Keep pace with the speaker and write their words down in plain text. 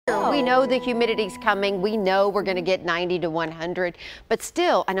We know the humidity's coming. We know we're going to get 90 to 100. But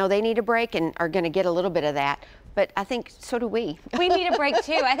still, I know they need a break and are going to get a little bit of that. But I think so do we. We need a break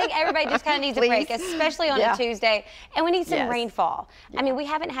too. I think everybody just kind of needs a break, especially on a Tuesday. And we need some rainfall. I mean, we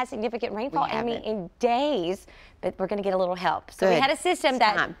haven't had significant rainfall in days, but we're going to get a little help. So we had a system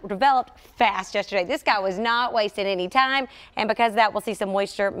that developed fast yesterday. This guy was not wasting any time, and because of that, we'll see some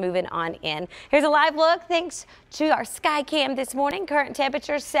moisture moving on in. Here's a live look thanks to our sky cam this morning. Current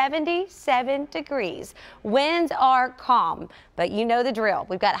temperature 77 degrees. Winds are calm, but you know the drill.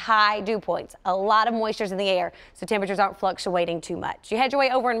 We've got high dew points, a lot of moisture's in the air, so temperatures aren't fluctuating too much. You head your way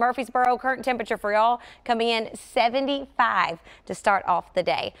over in Murfreesboro. Current temperature for y'all coming in 75 to start off the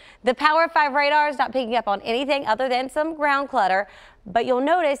day. The Power 5 radar is not picking up on anything other than some ground clutter, but you'll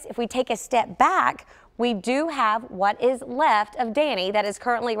notice if we take a step back, we do have what is left of Danny that is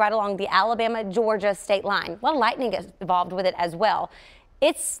currently right along the Alabama-Georgia state line. A lot of lightning is involved with it as well.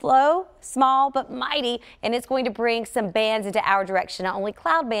 It's slow, small, but mighty, and it's going to bring some bands into our direction. Not only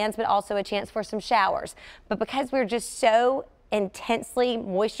cloud bands, but also a chance for some showers. But because we're just so intensely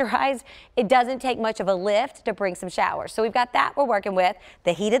moisturized, it doesn't take much of a lift to bring some showers. So we've got that we're working with.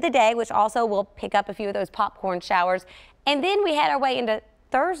 The heat of the day, which also will pick up a few of those popcorn showers. And then we head our way into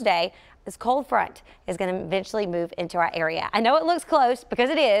Thursday. This cold front is going to eventually move into our area. I know it looks close because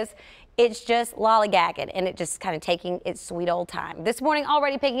it is. It's just lollygagging and it just kind of taking its sweet old time. This morning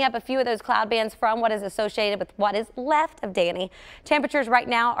already picking up a few of those cloud bands from what is associated with what is left of Danny. Temperatures right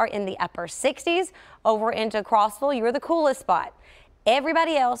now are in the upper 60s. Over into Crossville, you're the coolest spot.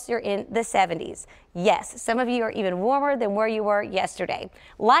 Everybody else, you're in the 70s. Yes, some of you are even warmer than where you were yesterday.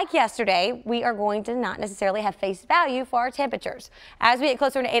 Like yesterday, we are going to not necessarily have face value for our temperatures. As we get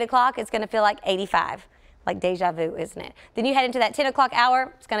closer to 8 o'clock, it's going to feel like 85. Like deja vu, isn't it? Then you head into that 10 o'clock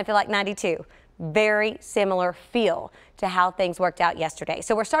hour, it's going to feel like 92. Very similar feel to how things worked out yesterday.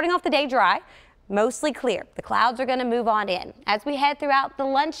 So we're starting off the day dry, mostly clear. The clouds are going to move on in. As we head throughout the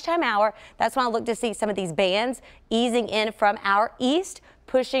lunchtime hour, that's when I look to see some of these bands easing in from our east,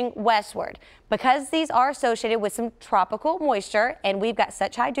 pushing westward. Because these are associated with some tropical moisture and we've got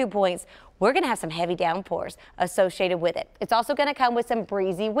such high dew points, we're going to have some heavy downpours associated with it. It's also going to come with some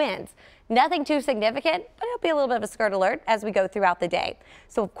breezy winds. Nothing too significant, but it'll be a little bit of a skirt alert as we go throughout the day.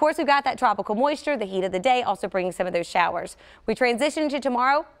 So of course we've got that tropical moisture, the heat of the day, also bringing some of those showers. We transition to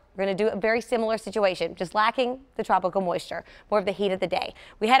tomorrow. We're going to do a very similar situation, just lacking the tropical moisture, more of the heat of the day.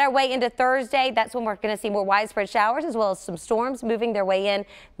 We head our way into Thursday. That's when we're going to see more widespread showers as well as some storms moving their way in.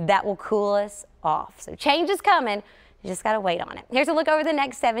 That will cool us off. So change is coming. You just got to wait on it. Here's a look over the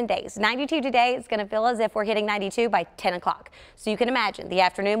next 7 days. 92 today. It's going to feel as if we're hitting 92 by 10 o'clock. So you can imagine the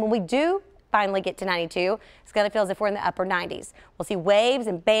afternoon when we do finally get to 92, it's going to feel as if we're in the upper 90s. We'll see waves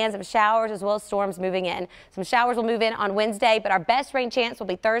and bands of showers as well as storms moving in. Some showers will move in on Wednesday, but our best rain chance will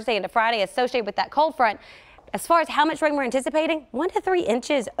be Thursday into Friday associated with that cold front. As far as how much rain we're anticipating, 1 to 3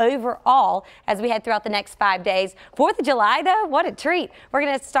 inches overall as we head throughout the next 5 days. 4th of July, though, what a treat. We're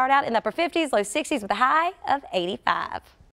going to start out in the upper 50s, low 60s with a high of 85.